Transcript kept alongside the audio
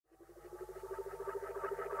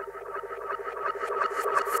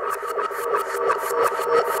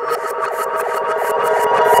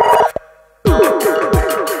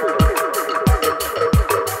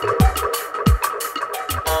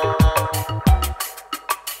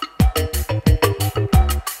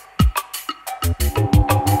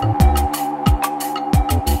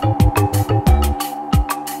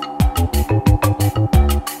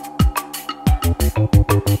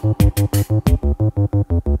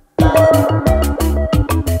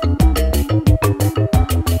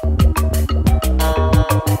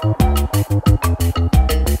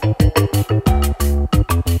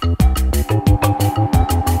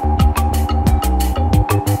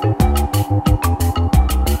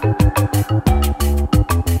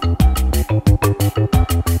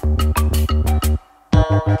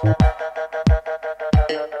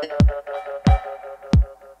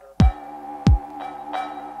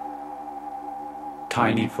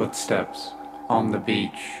Tiny footsteps on the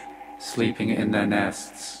beach, sleeping in their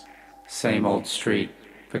nests. Same old street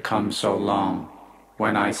becomes so long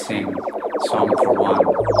when I sing Song for One.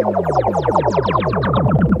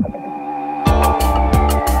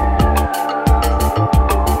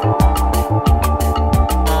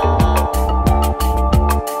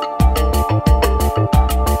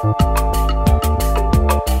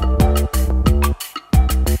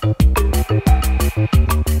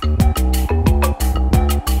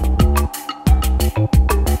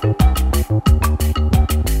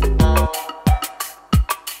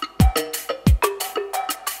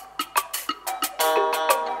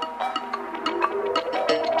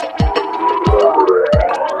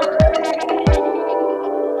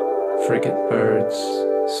 Frigate birds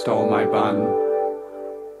stole my bun.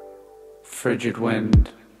 Frigid wind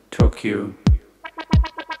took you.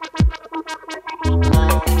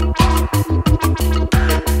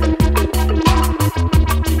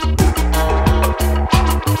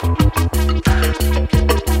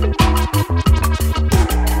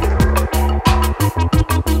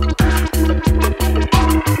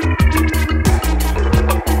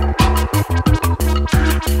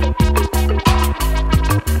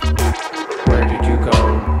 Where did you go?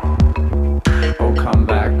 Oh, come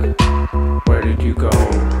back. Where did you go?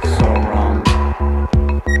 So wrong.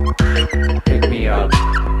 Pick me up,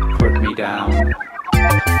 put me down.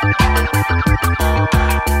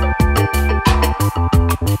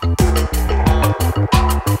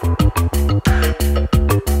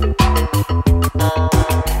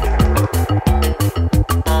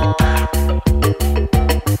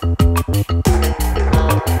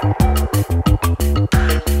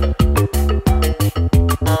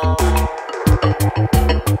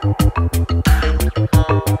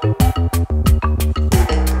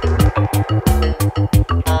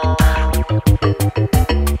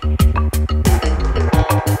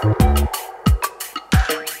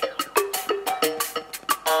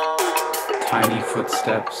 Tiny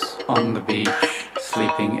footsteps on the beach,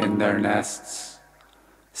 sleeping in their nests.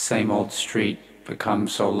 Same old street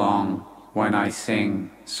becomes so long when I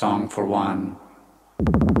sing Song for One.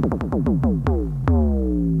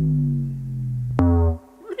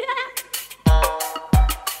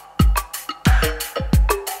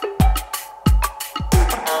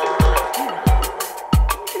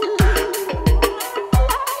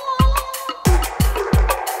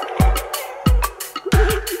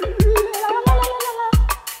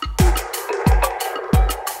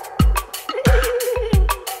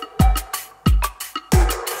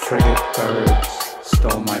 Frigate birds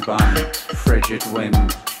stole my bun. Frigid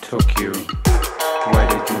wind took you. Where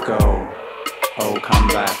did you go? Oh, come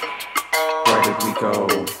back. Where did we go?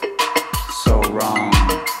 So wrong.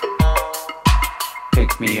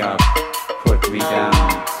 Pick me up, put me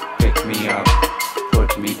down. Pick me up,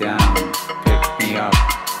 put me down.